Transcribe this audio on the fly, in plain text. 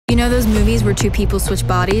You know those movies where two people switch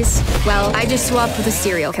bodies? Well, I just swapped with a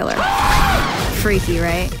serial killer. Freaky,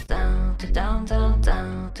 right? Good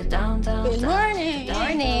morning.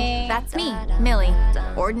 Morning. That's me, Millie.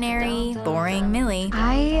 Ordinary, boring Millie.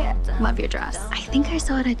 I love your dress. I think I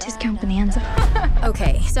saw it at Discount Bonanza.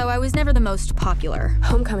 Okay, so I was never the most popular.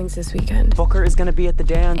 Homecoming's this weekend. Booker is gonna be at the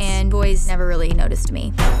dance. And boys never really noticed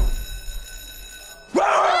me.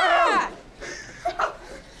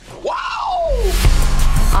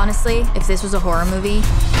 Honestly, if this was a horror movie,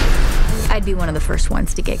 I'd be one of the first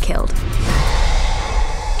ones to get killed.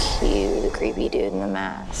 Cue the creepy dude in the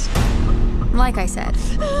mask. Like I said.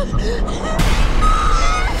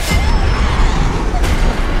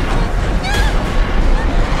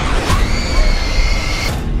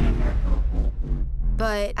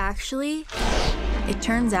 But actually, it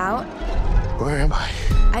turns out Where am I?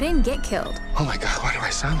 I didn't get killed. Oh my God, why do I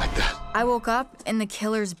sound like that? I woke up in the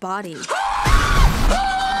killer's body.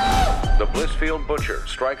 The Blissfield Butcher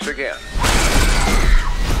strikes again.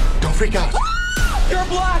 Don't freak out. You're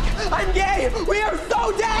black! I'm gay! We are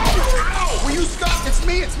so dead! Ow! Will you stop? It's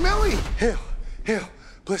me, it's Millie. Hail, hail,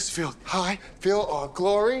 Blissfield High, feel our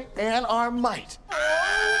glory and our might.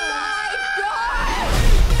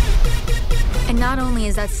 And not only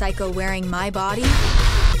is that psycho wearing my body,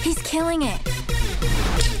 he's killing it.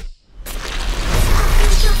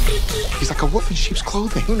 He's like a wolf in sheep's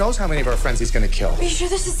clothing. Who knows how many of our friends he's gonna kill? Are you sure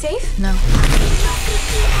this is safe? No.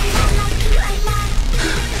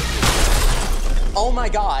 Oh my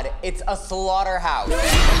God, it's a slaughterhouse.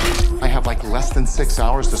 I have like less than 6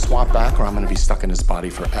 hours to swap back or I'm gonna be stuck in his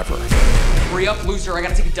body forever. Hurry up, loser, I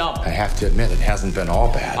gotta take a dump. I have to admit, it hasn't been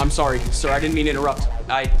all bad. I'm sorry, sir, I didn't mean to interrupt.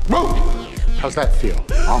 Move! How's that feel?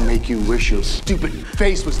 I'll make you wish your stupid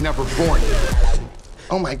face was never born.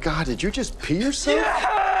 Oh my God, did you just pee yourself?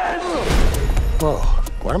 Yes! Whoa,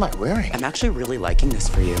 what am I wearing? I'm actually really liking this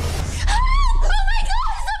for you.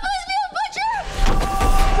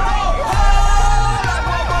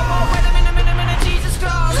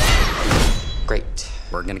 Great.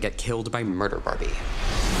 We're gonna get killed by Murder Barbie.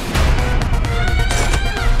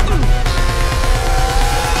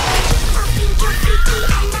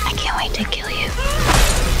 I can't wait to kill you.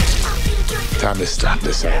 Time to stop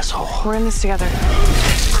this asshole. We're in this together.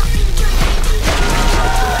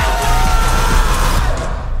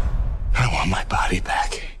 I want my body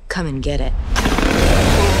back. Come and get it.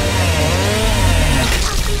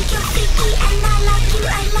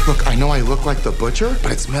 Look, I know I look like the butcher,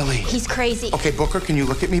 but it's Millie. He's crazy. Okay, Booker, can you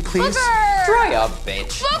look at me, please? Dry up,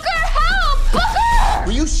 bitch. Booker, help! Booker!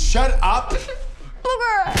 Will you shut up?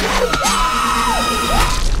 Booker!